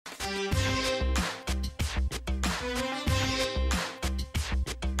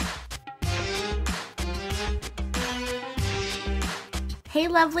Hey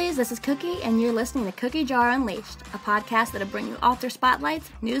lovelies, this is Cookie, and you're listening to Cookie Jar Unleashed, a podcast that'll bring you author spotlights,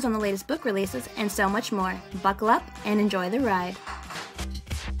 news on the latest book releases, and so much more. Buckle up and enjoy the ride.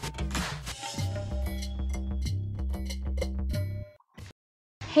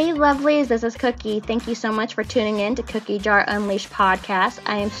 Hey lovelies, this is Cookie. Thank you so much for tuning in to Cookie Jar Unleashed podcast.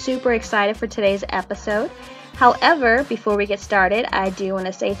 I am super excited for today's episode. However, before we get started, I do want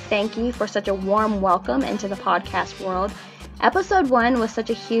to say thank you for such a warm welcome into the podcast world. Episode 1 was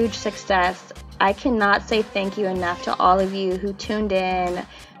such a huge success. I cannot say thank you enough to all of you who tuned in,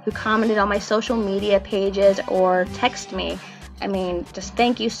 who commented on my social media pages, or text me. I mean, just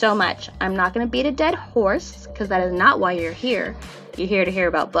thank you so much. I'm not going to beat a dead horse, because that is not why you're here. You're here to hear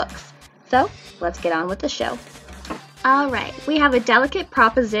about books. So, let's get on with the show. Alright, we have A Delicate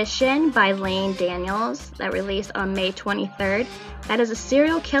Proposition by Lane Daniels that released on May 23rd. That is a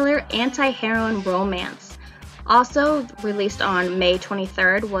serial killer anti-heroine romance. Also released on May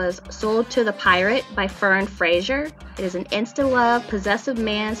 23rd was Sold to the Pirate by Fern Fraser. It is an insta-love, possessive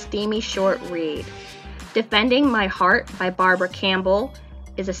man, steamy short read. Defending My Heart by Barbara Campbell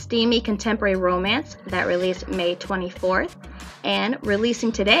is a steamy contemporary romance that released May 24th. And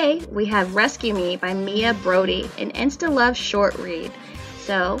releasing today, we have Rescue Me by Mia Brody, an insta-love short read.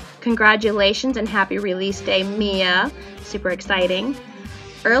 So, congratulations and happy release day, Mia. Super exciting.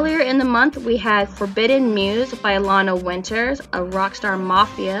 Earlier in the month, we had Forbidden Muse by Alana Winters, a Rockstar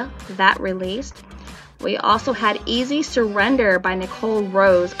Mafia, that released. We also had Easy Surrender by Nicole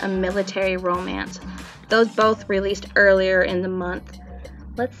Rose, a military romance. Those both released earlier in the month.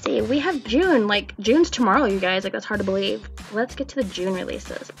 Let's see, we have June, June's tomorrow, you guys, that's hard to believe. Let's get to the June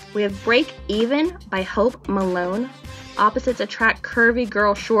releases. We have Break Even by Hope Malone, Opposites Attract Curvy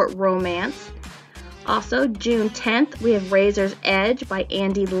Girl short romance. Also, June 10th, we have Razor's Edge by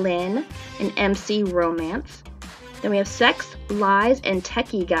Andy Lynn, an MC romance. Then we have Sex, Lies, and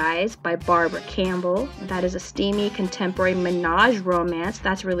Techie Guys by Barbara Campbell. That is a steamy contemporary menage romance.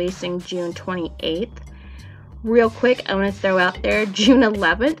 That's releasing June 28th. Real quick, I want to throw out there, June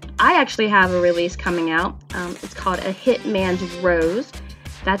 11th, I actually have a release coming out. It's called A Hitman's Rose.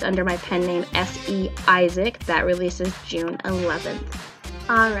 That's under my pen name S.E. Isaac. That releases June 11th.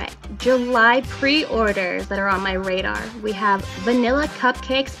 Alright, July pre-orders that are on my radar. We have Vanilla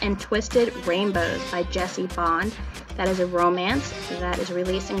Cupcakes and Twisted Rainbows by Jessie Bond. That is a romance that is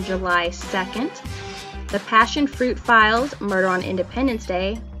releasing July 2nd. The Passion Fruit Files, Murder on Independence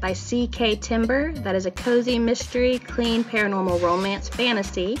Day by C.K. Timber. That is a cozy mystery, clean paranormal romance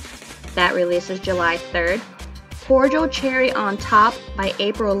fantasy. That releases July 3rd. Cordial Cherry on Top by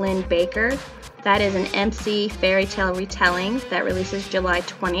April Lynn Baker. That is an MC fairy tale retelling that releases July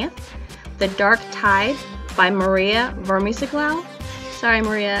 20th. The Dark Tide by Maria Vermisiglau. Sorry,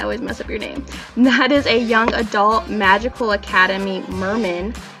 Maria, I always mess up your name. That is a young adult magical academy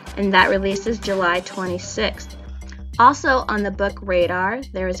merman, and that releases July 26th. Also on the book radar,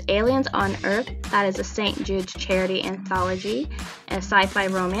 there is Aliens on Earth. That is a St. Jude's charity anthology, a sci-fi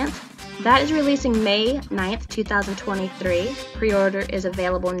romance. That is releasing May 9th, 2023. Pre-order is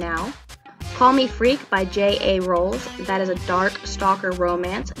available now. Call Me Freak by J.A. Rolls. That is a dark stalker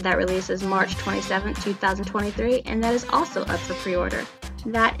romance that releases March 27th, 2023, and that is also up for pre-order.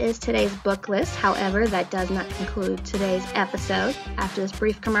 That is today's book list. However, that does not conclude today's episode. After this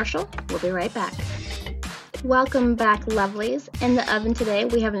brief commercial, we'll be right back. Welcome back, lovelies. In the oven today,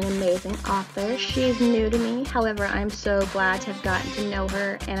 we have an amazing author. She's new to me. However, I'm so glad to have gotten to know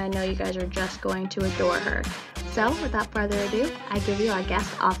her, and I know you guys are just going to adore her. So, without further ado, I give you our guest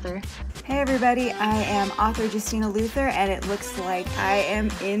author. Hey everybody, I am author Justina Luther, and it looks like I am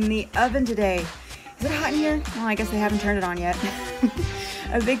in the oven today. Is it hot in here? Well, I guess they haven't turned it on yet.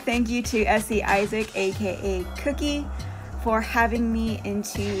 A big thank you to S.E. Isaac, aka Cookie, for having me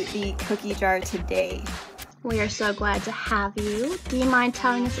into the cookie jar today. We are so glad to have you. Do you mind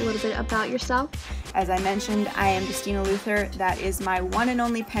telling us a little bit about yourself? As I mentioned, I am Justina Luther. That is my one and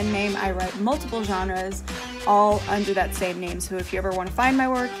only pen name. I write multiple genres, all under that same name. So if you ever want to find my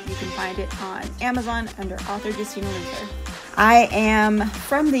work, you can find it on Amazon under author Justina Luther. I am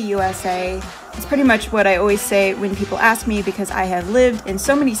from the USA. It's pretty much what I always say when people ask me, because I have lived in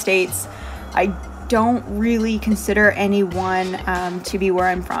so many states. I don't really consider anyone to be where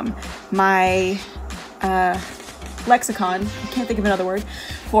I'm from. My lexicon, I can't think of another word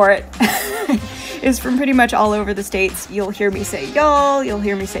for it, is from pretty much all over the states. You'll hear me say y'all, you'll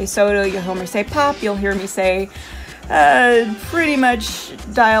hear me say soda, you'll hear me say pop, you'll hear me say pretty much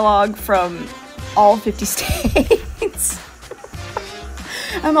dialogue from all 50 states.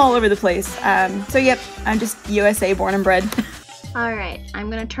 I'm all over the place. So yep, I'm just USA born and bred. All right,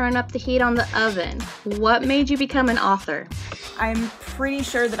 I'm going to turn up the heat on the oven. What made you become an author? I'm pretty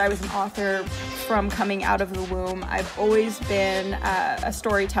sure that I was an author from coming out of the womb. I've always been a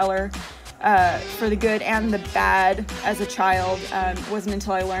storyteller for the good and the bad as a child. It wasn't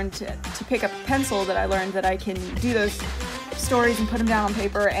until I learned to pick up a pencil that I learned that I can do those stories and put them down on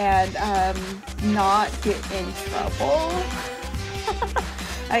paper and not get in trouble.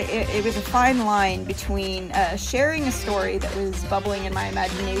 It was a fine line between sharing a story that was bubbling in my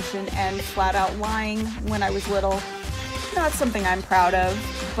imagination and flat out lying when I was little. Not something I'm proud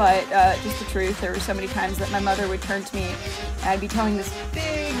of, but just the truth. There were so many times that my mother would turn to me and I'd be telling this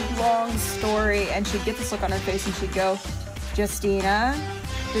big, long story, and she'd get this look on her face and she'd go, "Justina,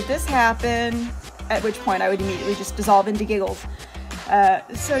 did this happen?" At which point I would immediately just dissolve into giggles.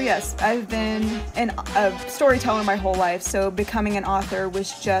 So yes, I've been a storyteller my whole life, so becoming an author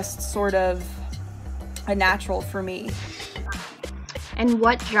was just sort of a natural for me. And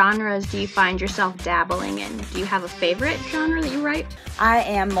what genres do you find yourself dabbling in? Do you have a favorite genre that you write? I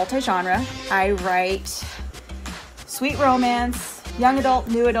am multi-genre. I write sweet romance, young adult,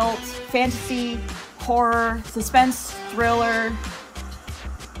 new adult, fantasy, horror, suspense, thriller,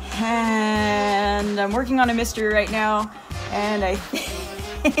 and I'm working on a mystery right now, and I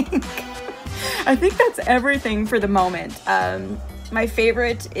think that's everything for the moment. My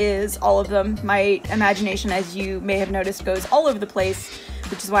favorite is all of them. My imagination, as you may have noticed, goes all over the place,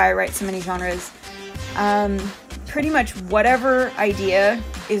 which is why I write so many genres. Pretty much whatever idea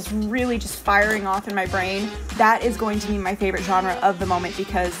is really just firing off in my brain, that is going to be my favorite genre of the moment,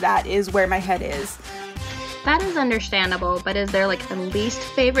 because that is where my head is. That is understandable, but is there like a least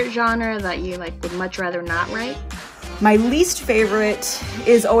favorite genre that you would much rather not write? My least favorite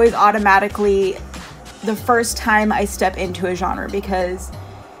is always automatically the first time I step into a genre, because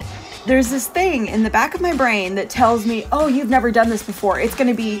there's this thing in the back of my brain that tells me, oh, you've never done this before. It's going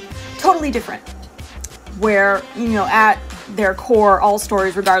to be totally different. Where, at their core, all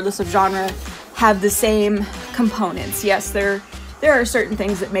stories, regardless of genre, have the same components. Yes, there are certain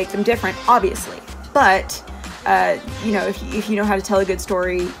things that make them different, obviously. But, if you know how to tell a good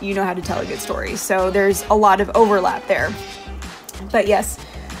story, you know how to tell a good story. So there's a lot of overlap there. But yes,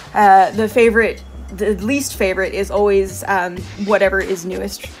 the least favorite is always whatever is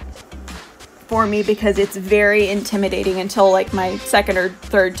newest for me, because it's very intimidating until my second or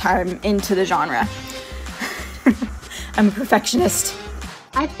third time into the genre. I'm a perfectionist.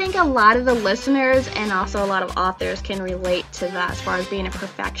 I think a lot of the listeners and also a lot of authors can relate to that as far as being a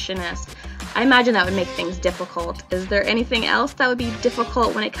perfectionist. I imagine that would make things difficult. Is there anything else that would be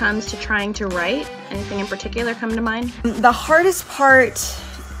difficult when it comes to trying to write? Anything in particular come to mind? The hardest part,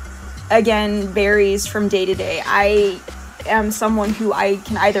 again, varies from day to day. I am someone who I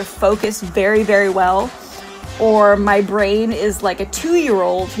can either focus very, very well, or my brain is like a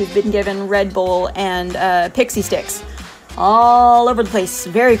 2-year-old who's been given Red Bull and Pixie Sticks all over the place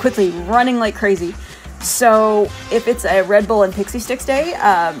very quickly, running like crazy. So if it's a Red Bull and Pixie Sticks day,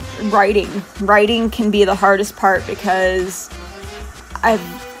 writing can be the hardest part, because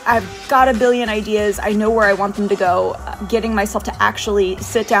I've got a billion ideas. I know where I want them to go. Getting myself to actually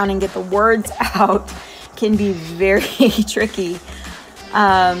sit down and get the words out can be very tricky.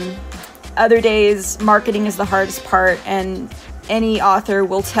 Other days, marketing is the hardest part, and any author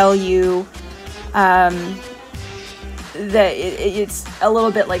will tell you that it's a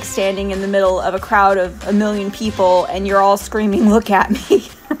little bit like standing in the middle of a crowd of 1 million people and you're all screaming, "Look at me."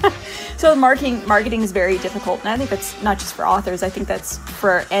 So marketing is very difficult, and I think that's not just for authors. I think that's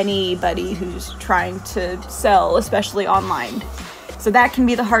for anybody who's trying to sell, especially online. So that can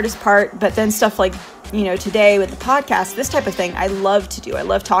be the hardest part. But then stuff like, today with the podcast, this type of thing, I love to do. I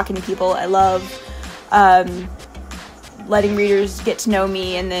love talking to people. I love letting readers get to know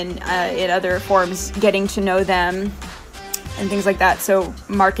me, and then in other forms, getting to know them and things like that. So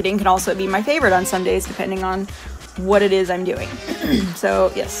marketing can also be my favorite on some days, depending on what it is I'm doing.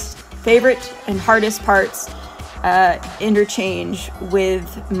 So yes, favorite and hardest parts interchange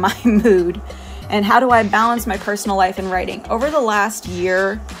with my mood. And how do I balance my personal life and writing? Over the last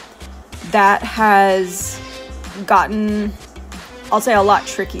year, that has gotten, I'll say, a lot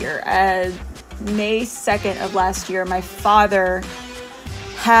trickier. May 2nd of last year, my father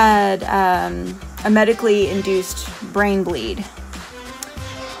had a medically induced brain bleed.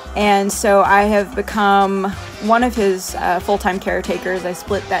 And so I have become one of his full-time caretakers. I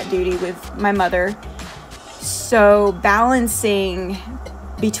split that duty with my mother. So balancing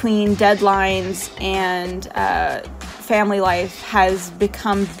between deadlines and family life has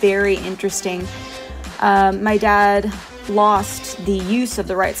become very interesting. My dad lost the use of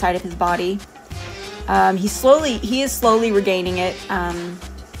the right side of his body He is slowly regaining it,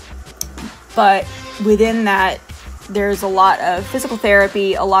 but within that, there's a lot of physical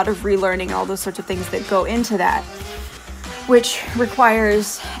therapy, a lot of relearning, all those sorts of things that go into that, which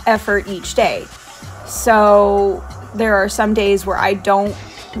requires effort each day. So there are some days where I don't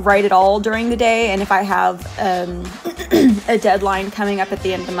write at all during the day, and if I have a deadline coming up at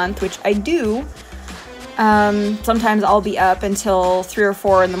the end of the month, which I do, sometimes I'll be up until 3 or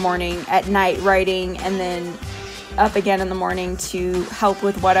 4 in the morning at night writing, and then up again in the morning to help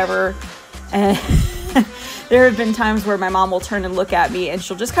with whatever. And there have been times where my mom will turn and look at me, and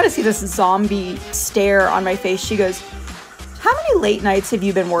she'll just kind of see this zombie stare on my face. She goes, "How many late nights have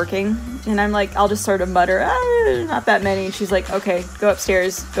you been working?" And I'm like, I'll just sort of mutter, "Not that many." And she's like, "Okay, go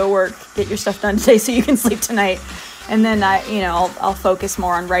upstairs, go work, get your stuff done today so you can sleep tonight." And then I'll focus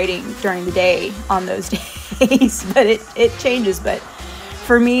more on writing during the day on those days. But it changes. But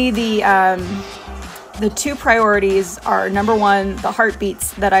for me, the 2 priorities are, number 1, the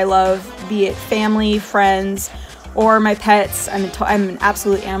heartbeats that I love, be it family, friends, or my pets. I'm an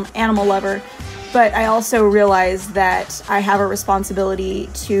absolute animal lover. But I also realize that I have a responsibility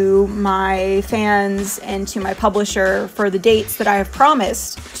to my fans and to my publisher for the dates that I have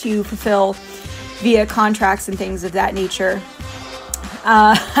promised to fulfill via contracts and things of that nature.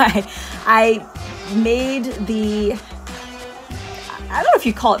 I made the, I don't know if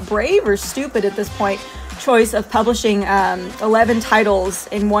you call it brave or stupid at this point, choice of publishing 11 titles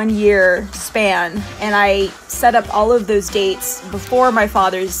in 1 year span, and I set up all of those dates before my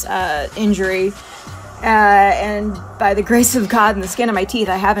father's injury, and by the grace of God and the skin of my teeth,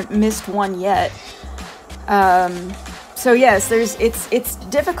 I haven't missed one yet. So yes, it's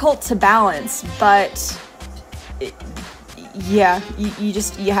difficult to balance, but you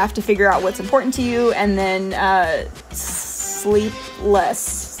have to figure out what's important to you, and then sleep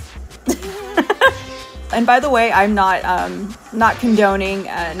less. And by the way, I'm not condoning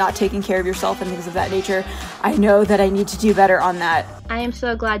not taking care of yourself and things of that nature. I know that I need to do better on that. I am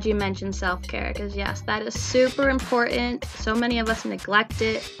so glad you mentioned self-care, because yes, that is super important. So many of us neglect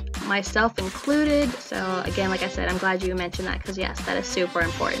it, myself included. So again, like I said, I'm glad you mentioned that, because yes, that is super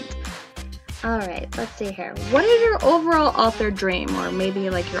important. All right, let's see here. What is your overall author dream, or maybe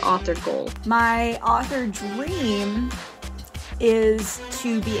like your author goal? My author dream is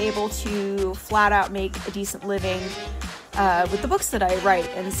to be able to flat out make a decent living with the books that I write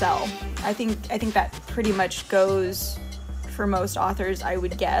and sell. I think that pretty much goes for most authors, I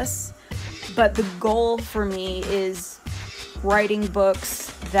would guess. But the goal for me is writing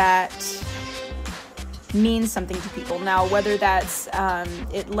books that mean something to people. Now, whether that's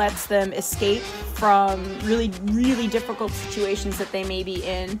it lets them escape from really, really difficult situations that they may be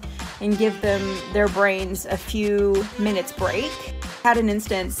in and give them their brains a few minutes break. I had an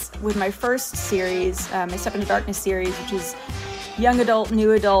instance with my first series, my Step into Darkness series, which is young adult,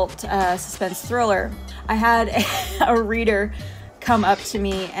 new adult suspense thriller. I had a reader come up to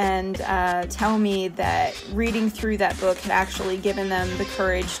me and tell me that reading through that book had actually given them the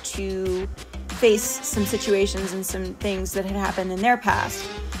courage to face some situations and some things that had happened in their past.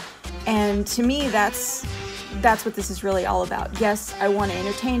 And to me, that's what this is really all about. Yes, I want to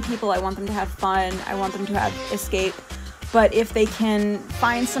entertain people, I want them to have fun, I want them to have escape, but if they can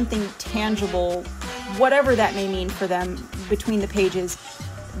find something tangible, whatever that may mean for them between the pages,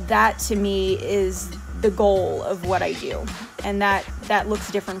 that to me is the goal of what I do. And that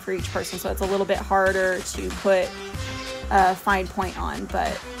looks different for each person, so it's a little bit harder to put a fine point on,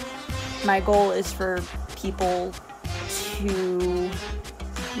 but my goal is for people to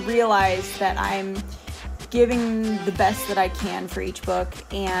realize that I'm giving the best that I can for each book,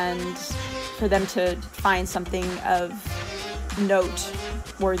 and for them to find something of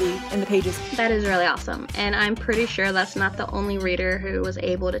noteworthy in the pages. That is really awesome, and I'm pretty sure that's not the only reader who was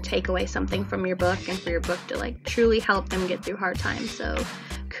able to take away something from your book and for your book to like truly help them get through hard times. So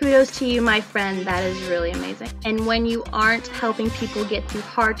kudos to you, my friend. That is really amazing. And when you aren't helping people get through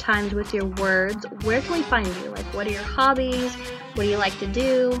hard times with your words, where can we find you? Like, what are your hobbies? What do you like to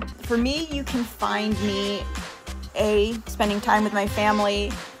do? For me, you can find me spending time with my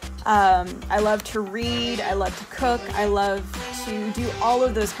family. I love to read, I love to cook, I love to do all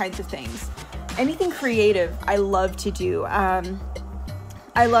of those kinds of things. Anything creative, I love to do.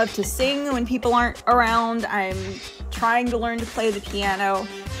 I love to sing when people aren't around. I'm trying to learn to play the piano.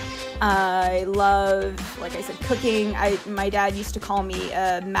 I love, like I said, cooking. My dad used to call me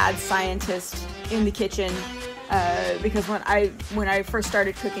a mad scientist in the kitchen. Because when I first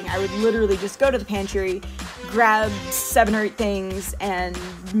started cooking, I would literally just go to the pantry, grab 7 or 8 things, and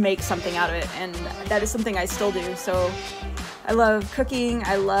make something out of it. And that is something I still do. So I love cooking.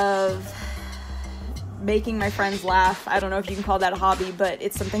 I love making my friends laugh. I don't know if you can call that a hobby, but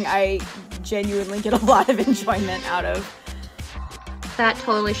it's something I genuinely get a lot of enjoyment out of. That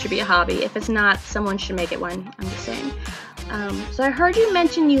totally should be a hobby. If it's not, someone should make it one. I'm just saying. So I heard you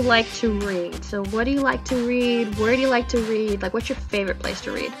mention you like to read. So what do you like to read? Where do you like to read? Like, what's your favorite place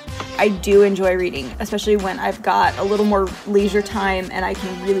to read? I do enjoy reading, especially when I've got a little more leisure time and I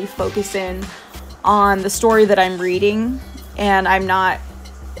can really focus in on the story that I'm reading and I'm not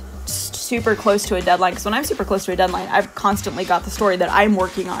super close to a deadline. Because when I'm super close to a deadline, I've constantly got the story that I'm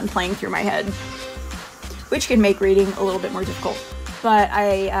working on playing through my head, which can make reading a little bit more difficult. But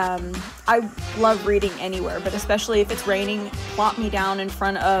I love reading anywhere, but especially if it's raining, plop me down in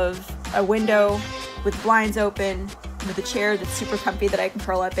front of a window with blinds open, with a chair that's super comfy that I can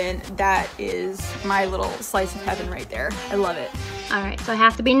curl up in. That is my little slice of heaven right there. I love it. All right, so I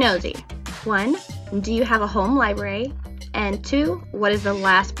have to be nosy. 1, do you have a home library? And 2, what is the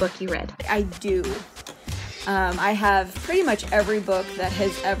last book you read? I do. I have pretty much every book that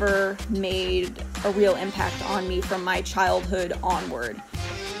has ever made a real impact on me from my childhood onward.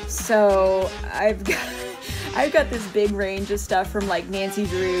 So I've got this big range of stuff from like Nancy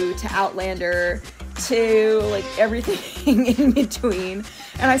Drew to Outlander to like everything in between,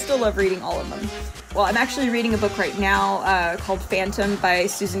 and I still love reading all of them. Well, I'm actually reading a book right now called Phantom by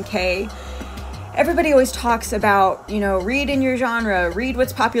Susan Kay. Everybody always talks about, read in your genre, read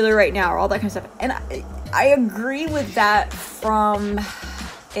what's popular right now, or all that kind of stuff. And I agree with that from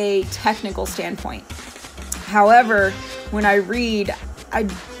a technical standpoint. However, when I read, I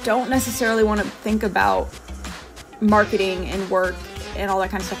don't necessarily want to think about marketing and work and all that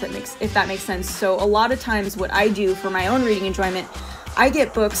kind of stuff if that makes sense. So a lot of times what I do for my own reading enjoyment, I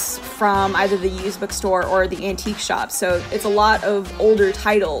get books from either the used bookstore or the antique shop. So it's a lot of older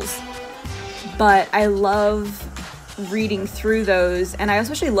titles. But I love reading through those, and I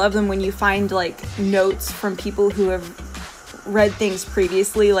especially love them when you find like notes from people who have read things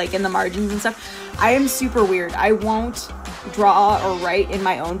previously, like in the margins and stuff. I am super weird. I won't draw or write in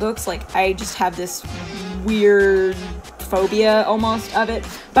my own books. Like, I just have this weird phobia almost of it,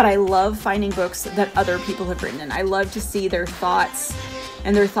 but I love finding books that other people have written, and I love to see their thoughts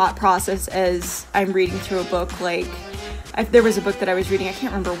and their thought process as I'm reading through a book. Like, there was a book that I was reading, I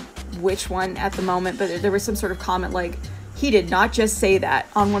can't remember which one at the moment, but there was some sort of comment like, he did not just say that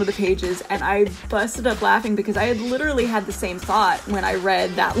on one of the pages, and I busted up laughing because I had literally had the same thought when I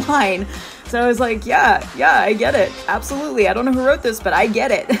read that line. So I was like, yeah, I get it. Absolutely. I don't know who wrote this, but I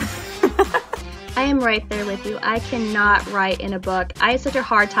get it. I am right there with you. I cannot write in a book. I had such a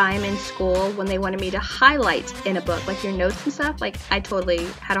hard time in school when they wanted me to highlight in a book, like your notes and stuff. Like, I totally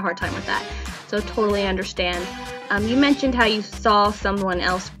had a hard time with that. So totally understand. You mentioned how you saw someone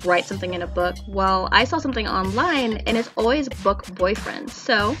else write something in a book. Well, I saw something online, and it's always book boyfriend.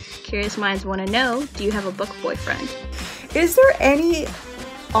 So, curious minds want to know, do you have a book boyfriend? Is there any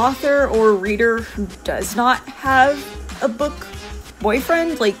author or reader who does not have a book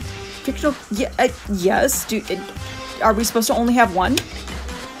boyfriend? Like, fictional? Yes. Are we supposed to only have one?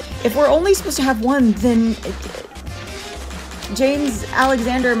 If we're only supposed to have one, then James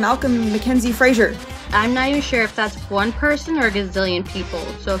Alexander Malcolm Mackenzie Fraser. I'm not even sure if that's one person or a gazillion people.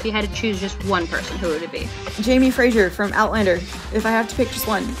 So if you had to choose just one person, who would it be? Jamie Fraser from Outlander. If I have to pick just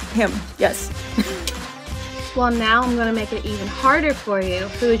one, him. Yes. Well, now I'm going to make it even harder for you.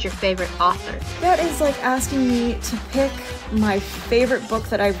 Who is your favorite author? That is like asking me to pick my favorite book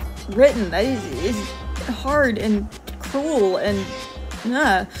that I've written. That is hard and cruel and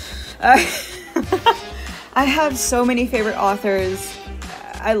I have so many favorite authors.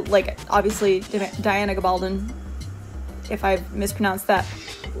 I like, obviously, Diana Gabaldon. If I've mispronounced that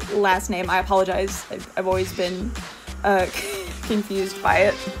last name, I apologize. I've always been confused by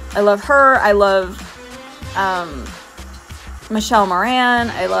it. I love her. I love Michelle Moran.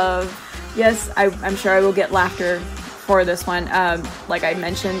 I'm sure I will get laughter for this one. Like I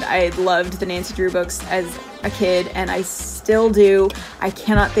mentioned, I loved the Nancy Drew books as a kid, and I still do. I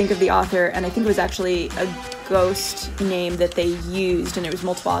cannot think of the author, and I think it was actually a ghost name that they used, and it was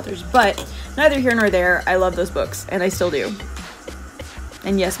multiple authors, but neither here nor there. I love those books, and I still do.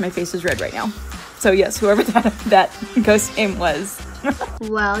 And yes, my face is red right now. So yes, whoever that ghost name was.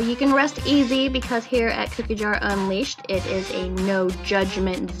 Well, you can rest easy because here at Cookie Jar Unleashed, it is a no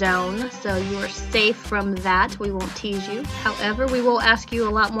judgment zone, so you are safe from that. We won't tease you. However, we will ask you a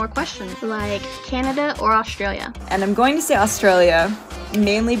lot more questions, like Canada or Australia. And I'm going to say Australia,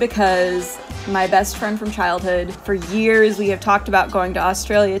 mainly because my best friend from childhood, for years we have talked about going to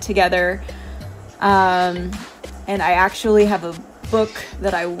Australia together, and I actually have a book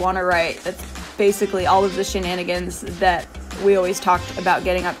that I want to write that's basically all of the shenanigans that we always talked about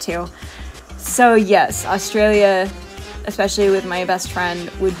getting up to. So yes, Australia, especially with my best friend,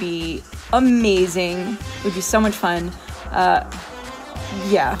 would be amazing. Would be so much fun.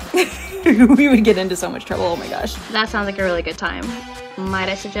 Yeah, we would get into so much trouble. Oh my gosh. That sounds like a really good time. Might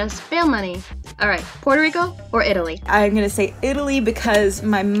I suggest bail money? All right, Puerto Rico or Italy? I'm going to say Italy because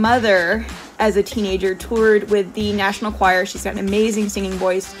my mother, as a teenager, toured with the National Choir. She's got an amazing singing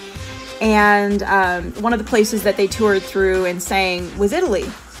voice. And one of the places that they toured through and sang was Italy.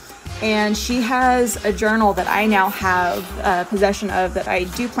 And she has a journal that I now have possession of that I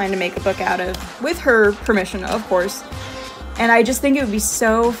do plan to make a book out of, with her permission, of course. And I just think it would be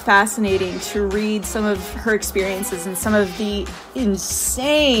so fascinating to read some of her experiences and some of the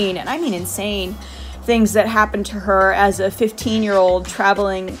insane, and I mean insane, things that happened to her as a 15-year-old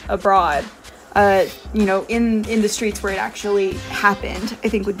traveling abroad. In the streets where it actually happened, I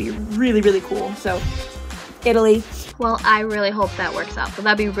think would be really, really cool. So, Italy. Well, I really hope that works out. But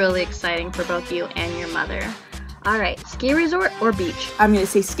that'd be really exciting for both you and your mother. All right, ski resort or beach? I'm going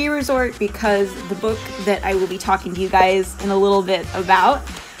to say ski resort because the book that I will be talking to you guys in a little bit about,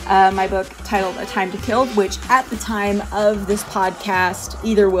 my book titled A Time to Kill, which at the time of this podcast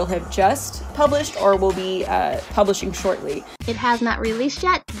either will have just published or will be publishing shortly. It has not released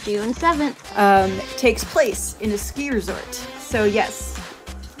yet, June 7th. Takes place in a ski resort. So yes,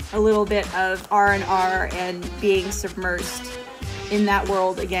 a little bit of R&R and being submersed in that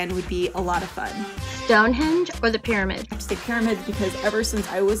world again would be a lot of fun. Stonehenge or the pyramids? I have to say pyramids because ever since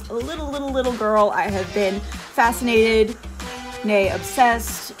I was a little girl, I have been fascinated, nay,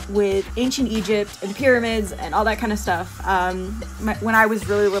 obsessed with ancient Egypt and pyramids and all that kind of stuff. When I was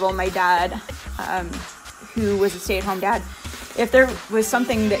really little, my dad, who was a stay-at-home dad, if there was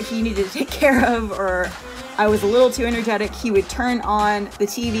something that he needed to take care of or I was a little too energetic, he would turn on the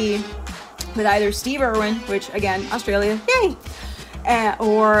TV with either Steve Irwin, which again, Australia, yay!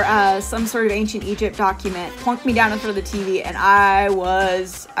 Or some sort of ancient Egypt document, plunk me down in front of the TV, and I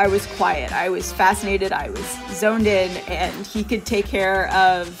was quiet. I was fascinated. I was zoned in, and he could take care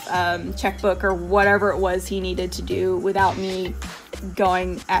of checkbook or whatever it was he needed to do without me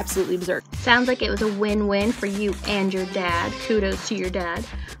going absolutely berserk. Sounds like it was a win-win for you and your dad. Kudos to your dad.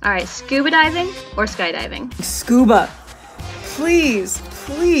 All right, scuba diving or skydiving? Scuba. Please,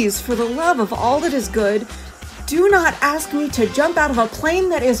 for the love of all that is good, do not ask me to jump out of a plane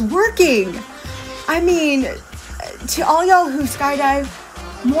that is working. I mean, to all y'all who skydive,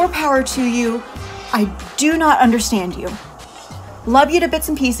 more power to you. I do not understand you. Love you to bits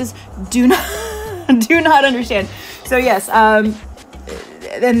and pieces. Do not understand. So yes, and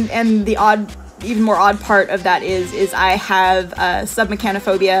the even more odd part of that is I have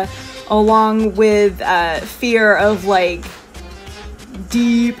submechanophobia, along with fear of like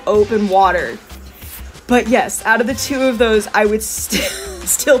deep open water. But yes, out of the two of those, I would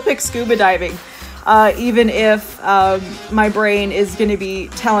still pick scuba diving, even if my brain is going to be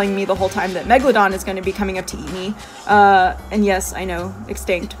telling me the whole time that Megalodon is going to be coming up to eat me. And yes, I know,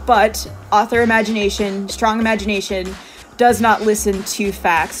 extinct. But author imagination, strong imagination, does not listen to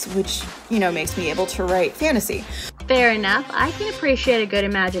facts, which, makes me able to write fantasy. Fair enough. I can appreciate a good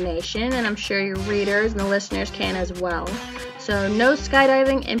imagination, and I'm sure your readers and the listeners can as well. So no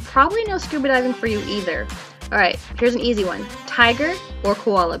skydiving and probably no scuba diving for you either. All right, here's an easy one. Tiger or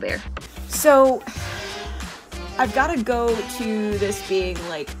koala bear? So I've got to go to this being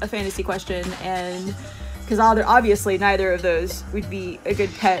like a fantasy question, and because obviously neither of those would be a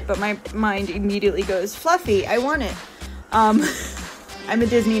good pet, but my mind immediately goes, Fluffy, I want it. I'm a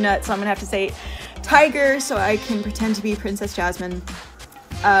Disney nut, so I'm gonna have to say tiger so I can pretend to be Princess Jasmine.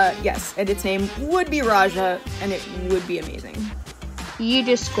 Yes, and its name would be Raja, and it would be amazing. You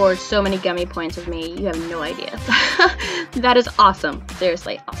just scored so many gummy points with me, you have no idea. That is awesome.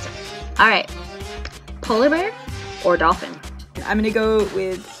 Seriously, awesome. All right, polar bear or dolphin? I'm gonna go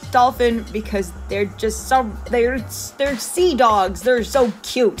with dolphin because they're just they're sea dogs. They're so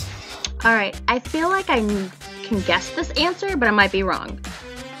cute. All right, I feel like I can guess this answer, but I might be wrong.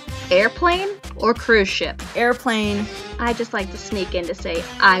 Airplane or cruise ship? Airplane. I just like to sneak in to say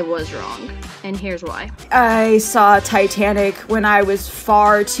I was wrong, and here's why. I saw Titanic when I was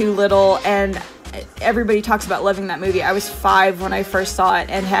far too little, and everybody talks about loving that movie. I was 5 when I first saw it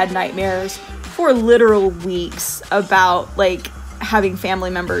and had nightmares for literal weeks about like having family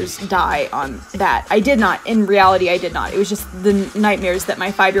members die on that. I did not. In reality, I did not. It was just the nightmares that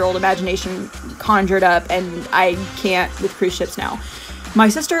my 5-year-old imagination conjured up, and I can't with cruise ships now. My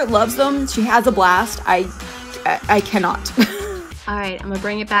sister loves them. She has a blast. I cannot. All right, I'm gonna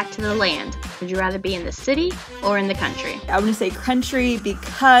bring it back to the land. Would you rather be in the city or in the country? I'm gonna say country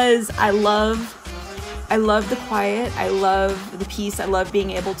because I love I love the quiet. I love the peace. I love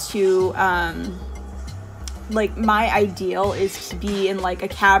being able to, like, my ideal is to be in, like, a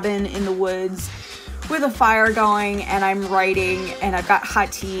cabin in the woods with a fire going, and I'm writing, and I've got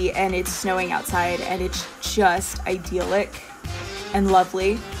hot tea, and it's snowing outside, and it's just idyllic and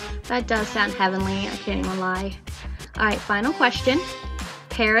lovely. That does sound heavenly, I can't even lie. Alright, final question.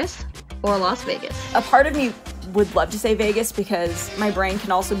 Paris or Las Vegas? A part of me would love to say Vegas because my brain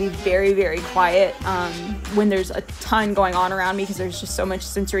can also be very, very quiet when there's a ton going on around me, because there's just so much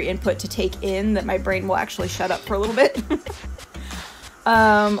sensory input to take in that my brain will actually shut up for a little bit.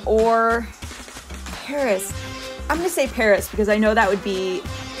 Or Paris. I'm going to say Paris because I know that would be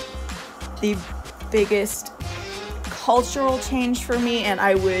the biggest cultural change for me, and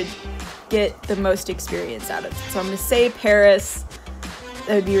I would get the most experience out of it. So I'm going to say Paris.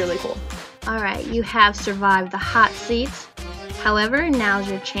 That would be really cool. Alright, you have survived the hot seats. However, now's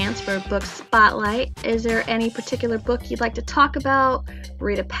your chance for a book spotlight. Is there any particular book you'd like to talk about?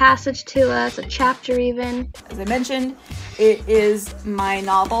 Read a passage to us, a chapter even? As I mentioned, it is my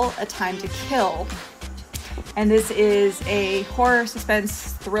novel, A Time to Kill. And this is a horror,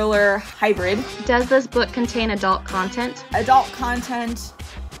 suspense, thriller hybrid. Does this book contain adult content? Adult content?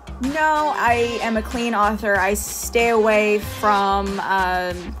 No, I am a clean author. I stay away from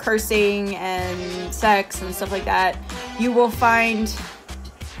cursing and sex and stuff like that. You will find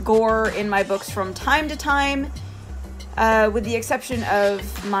gore in my books from time to time, with the exception of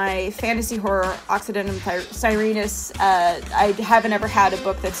my fantasy horror, Occidentum Sirenus. I haven't ever had a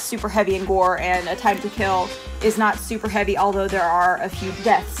book that's super heavy in gore, and A Time to Kill is not super heavy, although there are a few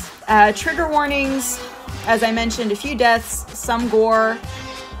deaths. Trigger warnings, as I mentioned, a few deaths, some gore.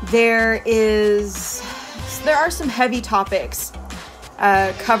 There are some heavy topics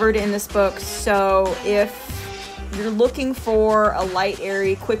covered in this book, so if you're looking for a light,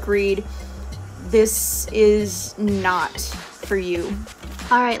 airy, quick read, this is not for you.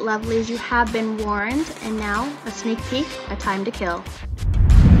 Alright, lovelies, you have been warned, and now a sneak peek, A Time to Kill.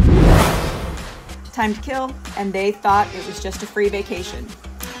 Time to Kill, and they thought it was just a free vacation.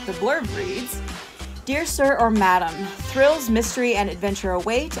 The blurb reads, Dear Sir or Madam, thrills, mystery, and adventure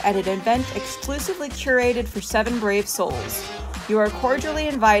await at an event exclusively curated for 7 brave souls. You are cordially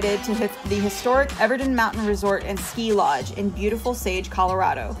invited to the historic Everton Mountain Resort and Ski Lodge in beautiful Sage,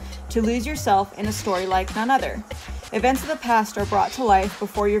 Colorado, to lose yourself in a story like none other. Events of the past are brought to life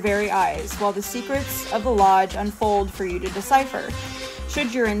before your very eyes, while the secrets of the lodge unfold for you to decipher.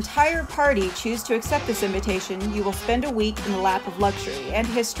 Should your entire party choose to accept this invitation, you will spend a week in the lap of luxury and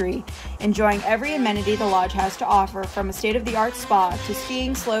history, enjoying every amenity the lodge has to offer, from a state-of-the-art spa to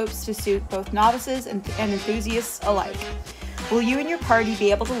skiing slopes to suit both novices and enthusiasts alike. Will you and your party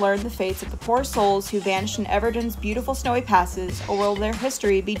be able to learn the fates of the poor souls who vanished in Everton's beautiful snowy passes, or will their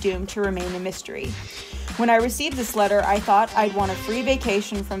history be doomed to remain a mystery? When I received this letter, I thought I'd want a free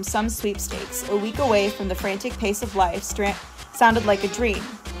vacation from some sweepstakes. A week away from the frantic pace of life sounded like a dream.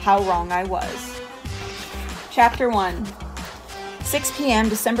 How wrong I was. Chapter 1. 6 p.m.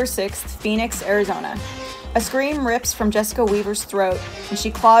 December 6th, Phoenix, Arizona. A scream rips from Jessica Weaver's throat, and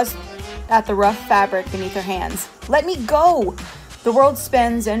she claws at the rough fabric beneath her hands. Let me go! The world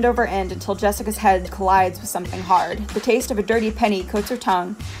spins end over end until Jessica's head collides with something hard. The taste of a dirty penny coats her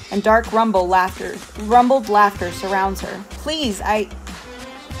tongue, and dark rumbled laughter surrounds her. Please,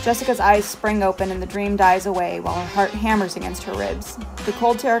 Jessica's eyes spring open and the dream dies away while her heart hammers against her ribs. The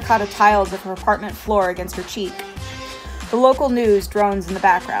cold terracotta tiles of her apartment floor against her cheek. The local news drones in the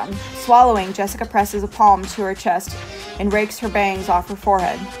background. Swallowing, Jessica presses a palm to her chest and rakes her bangs off her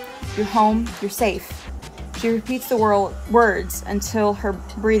forehead. You're home, you're safe. She repeats the words until her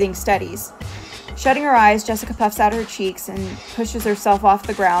breathing steadies. Shutting her eyes, Jessica puffs out her cheeks and pushes herself off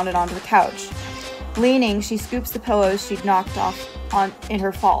the ground and onto the couch. Leaning, she scoops the pillows she'd knocked off in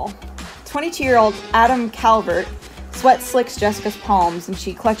her fall. 22-year-old Adam Calvert, sweat slicks Jessica's palms, and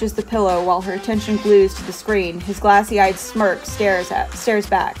she clutches the pillow while her attention glues to the screen. His glassy-eyed smirk stares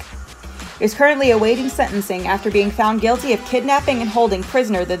back. He is currently awaiting sentencing after being found guilty of kidnapping and holding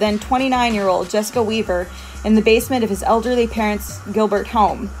prisoner the then 29-year-old Jessica Weaver in the basement of his elderly parents' Gilbert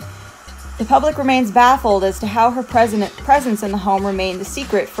home. The public remains baffled as to how her presence in the home remained a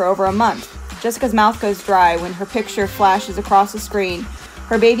secret for over a month. Jessica's mouth goes dry when her picture flashes across the screen.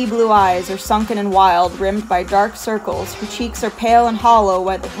 Her baby blue eyes are sunken and wild, rimmed by dark circles. Her cheeks are pale and hollow,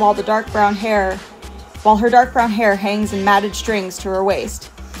 while her dark brown hair hangs in matted strings to her waist.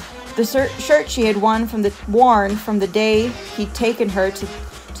 The shirt she had worn from the day he'd taken her to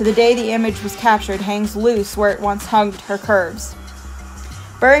the day the image was captured hangs loose where it once hugged her curves.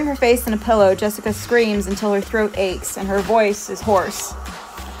 Burying her face in a pillow, Jessica screams until her throat aches and her voice is hoarse.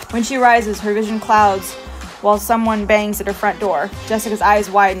 When she rises, her vision clouds while someone bangs at her front door. Jessica's eyes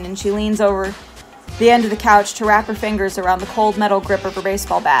widen and she leans over the end of the couch to wrap her fingers around the cold metal grip of her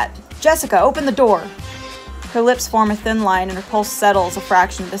baseball bat. "Jessica, open the door!" Her lips form a thin line and her pulse settles a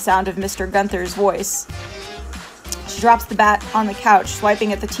fraction to the sound of Mr. Gunther's voice. She drops the bat on the couch,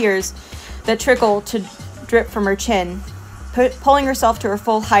 swiping at the tears that trickle to drip from her chin. Pulling herself to her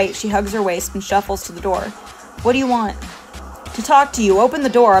full height, she hugs her waist and shuffles to the door. "What do you want?" "To talk to you. Open the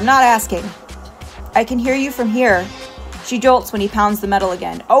door. I'm not asking." "I can hear you from here." She jolts when he pounds the metal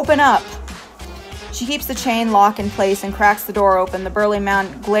again. "Open up!" She keeps the chain lock in place and cracks the door open. The burly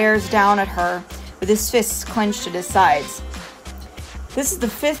man glares down at her with his fists clenched at his sides. "This is the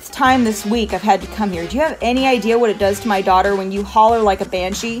 5th time this week I've had to come here. Do you have any idea what it does to my daughter when you holler like a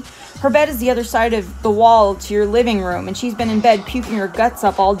banshee? Her bed is the other side of the wall to your living room, and she's been in bed puking her guts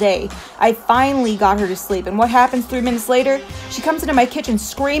up all day. I finally got her to sleep, and what happens 3 minutes later? She comes into my kitchen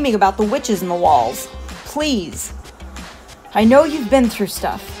screaming about the witches in the walls. Please. I know you've been through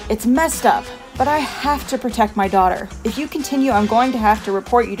stuff. It's messed up, but I have to protect my daughter. If you continue, I'm going to have to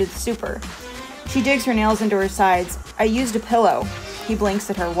report you to the super." She digs her nails into her sides. "I used a pillow." He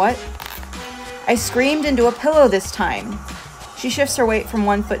blinks at her. "What?" "I screamed into a pillow this time." She shifts her weight from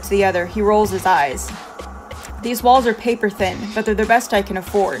one foot to the other. He rolls his eyes. "These walls are paper thin, but they're the best I can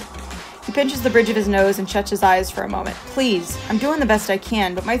afford." He pinches the bridge of his nose and shuts his eyes for a moment. "Please, I'm doing the best I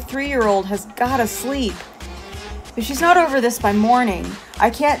can, but my 3-year-old has gotta sleep. If she's not over this by morning,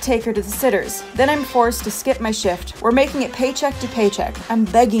 I can't take her to the sitters. Then I'm forced to skip my shift. We're making it paycheck to paycheck. I'm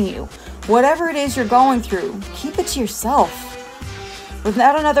begging you. Whatever it is you're going through, keep it to yourself."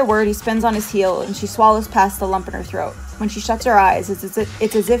 Without another word, he spins on his heel and she swallows past the lump in her throat. When she shuts her eyes,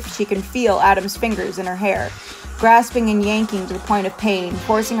 it's as if she can feel Adam's fingers in her hair, grasping and yanking to the point of pain,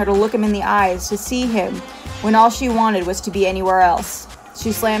 forcing her to look him in the eyes, to see him when all she wanted was to be anywhere else.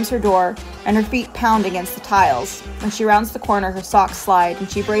 She slams her door, and her feet pound against the tiles. When she rounds the corner, her socks slide, and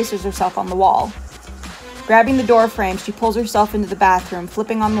she braces herself on the wall. Grabbing the door frame, she pulls herself into the bathroom,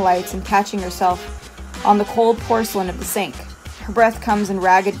 flipping on the lights and catching herself on the cold porcelain of the sink. Her breath comes in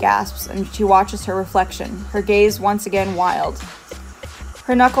ragged gasps, and she watches her reflection, her gaze once again wild.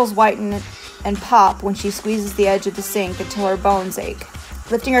 Her knuckles whiten and pop when she squeezes the edge of the sink until her bones ache.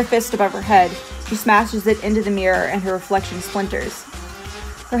 Lifting her fist above her head, she smashes it into the mirror and her reflection splinters.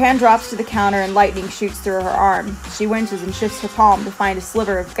 Her hand drops to the counter and lightning shoots through her arm. She winces and shifts her palm to find a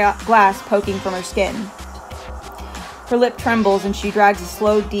sliver of glass poking from her skin. Her lip trembles and she drags a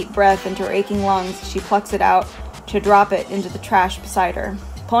slow, deep breath into her aching lungs as she plucks it out to drop it into the trash beside her.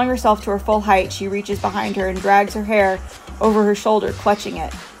 Pulling herself to her full height, she reaches behind her and drags her hair over her shoulder, clutching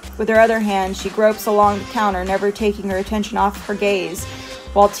it. With her other hand, she gropes along the counter, never taking her attention off her gaze,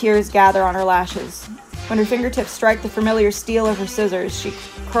 while tears gather on her lashes. When her fingertips strike the familiar steel of her scissors, she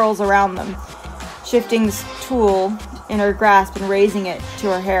curls around them, shifting the tool in her grasp and raising it to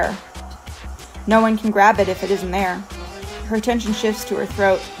her hair. No one can grab it if it isn't there. Her attention shifts to her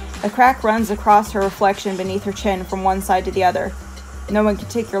throat. A crack runs across her reflection beneath her chin from one side to the other. No one can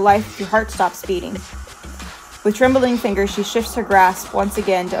take your life if your heart stops beating. With trembling fingers, she shifts her grasp once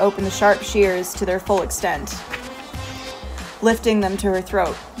again to open the sharp shears to their full extent, lifting them to her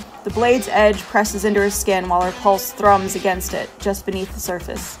throat. The blade's edge presses into her skin while her pulse thrums against it, just beneath the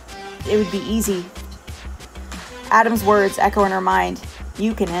surface. It would be easy. Adam's words echo in her mind.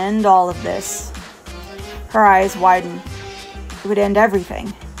 "You can end all of this." Her eyes widen. It would end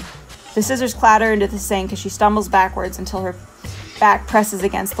everything. The scissors clatter into the sink as she stumbles backwards until her back presses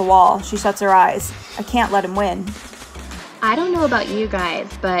against the wall. She shuts her eyes. I can't let him win. I don't know about you guys,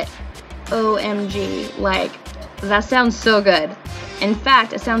 but OMG, that sounds so good. In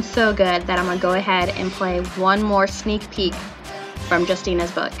fact, it sounds so good that I'm going to go ahead and play one more sneak peek from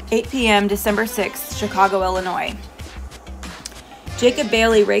Justina's book. 8 p.m., December 6th, Chicago, Illinois. Jacob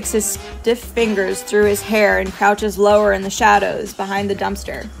Bailey rakes his stiff fingers through his hair and crouches lower in the shadows behind the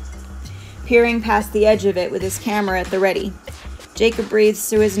dumpster, peering past the edge of it with his camera at the ready. Jacob breathes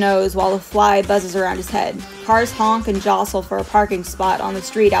through his nose while a fly buzzes around his head. Cars honk and jostle for a parking spot on the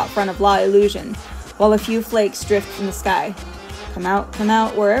street out front of La Illusion, while a few flakes drift from the sky. Come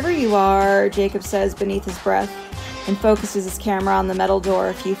out, wherever you are," Jacob says beneath his breath, and focuses his camera on the metal door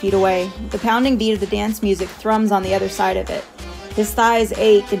a few feet away. The pounding beat of the dance music thrums on the other side of it. His thighs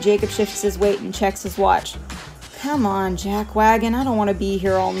ache, and Jacob shifts his weight and checks his watch. "Come on, jackwagon, I don't want to be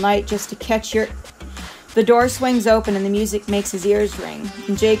here all night just to catch your..." The door swings open and the music makes his ears ring,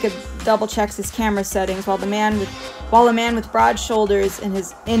 and Jacob double-checks his camera settings while a man with broad shoulders in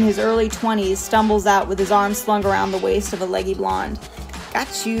his early 20s stumbles out with his arms slung around the waist of a leggy blonde.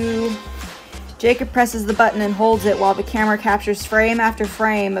 "Got you." Jacob presses the button and holds it while the camera captures frame after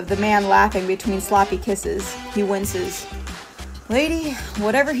frame of the man laughing between sloppy kisses. He winces. Lady,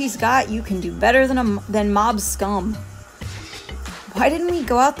 whatever he's got, you can do better than mob scum. Why didn't we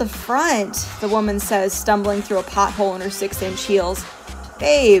go out the front? The woman says, stumbling through a pothole in her 6-inch heels.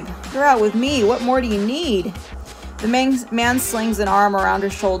 Babe, you're out with me. What more do you need? The man slings an arm around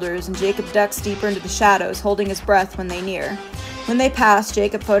her shoulders, and Jacob ducks deeper into the shadows, holding his breath when they near. When they pass,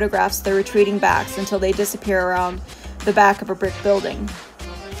 Jacob photographs their retreating backs until they disappear around the back of a brick building.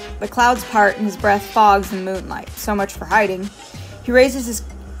 The clouds part and his breath fogs in the moonlight. So much for hiding. He rises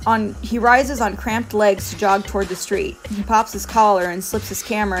on cramped legs to jog toward the street. He pops his collar and slips his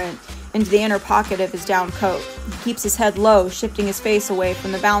camera into the inner pocket of his down coat. He keeps his head low, shifting his face away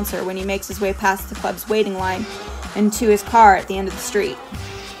from the bouncer when he makes his way past the club's waiting line and to his car at the end of the street.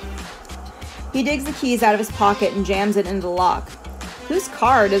 He digs the keys out of his pocket and jams it into the lock. Whose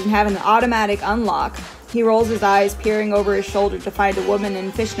car doesn't have an automatic unlock? He rolls his eyes, peering over his shoulder to find a woman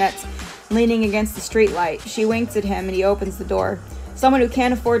in fishnets leaning against the streetlight. She winks at him and he opens the door. Someone who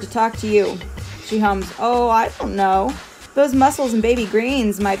can't afford to talk to you. She hums, oh, I don't know. Those mussels and baby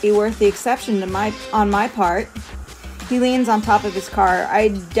greens might be worth the exception on my part. He leans on top of his car. I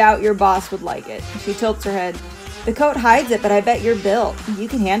doubt your boss would like it. She tilts her head. The coat hides it, but I bet you're built. You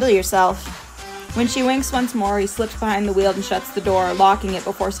can handle yourself. When she winks once more, he slips behind the wheel and shuts the door, locking it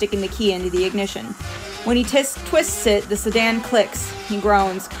before sticking the key into the ignition. When he twists it, the sedan clicks. He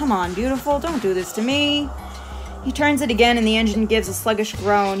groans, come on, beautiful, don't do this to me. He turns it again and the engine gives a sluggish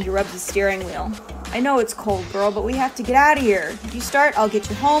groan. He rubs his steering wheel. I know it's cold, girl, but we have to get out of here. If you start, I'll get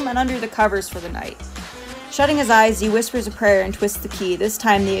you home and under the covers for the night. Shutting his eyes, he whispers a prayer and twists the key. This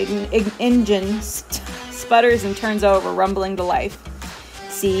time the engine sputters and turns over, rumbling to life.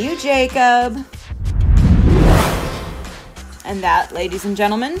 See you, Jacob. And that, ladies and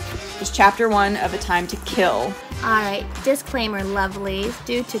gentlemen, is chapter 1 of A Time to Kill. Alright, disclaimer lovelies,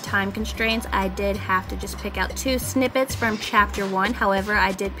 due to time constraints, I did have to just pick out 2 snippets from chapter 1. However,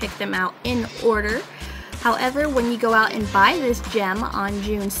 I did pick them out in order. However, when you go out and buy this gem on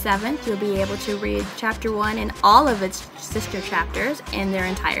June 7th, you'll be able to read chapter 1 and all of its sister chapters in their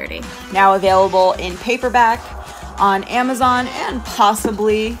entirety. Now available in paperback, on Amazon, and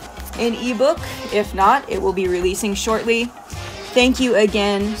possibly in ebook. If not, it will be releasing shortly. Thank you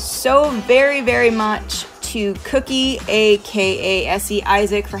again so very, very much to Cookie, aka Essie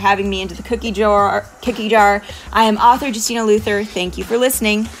Isaac, for having me into the cookie jar. I am author Justina Luther. Thank you for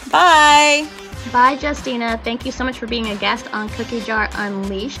listening. Bye! Bye, Justina. Thank you so much for being a guest on Cookie Jar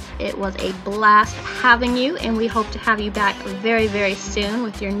Unleashed. It was a blast having you, and we hope to have you back very, very soon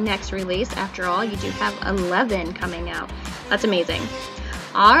with your next release. After all, you do have 11 coming out. That's amazing.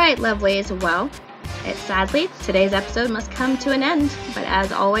 All right, lovelies. Well, sadly, today's episode must come to an end. But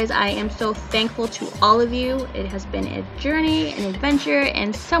as always, I am so thankful to all of you. It has been a journey, an adventure,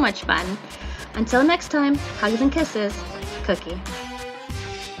 and so much fun. Until next time, hugs and kisses, Cookie.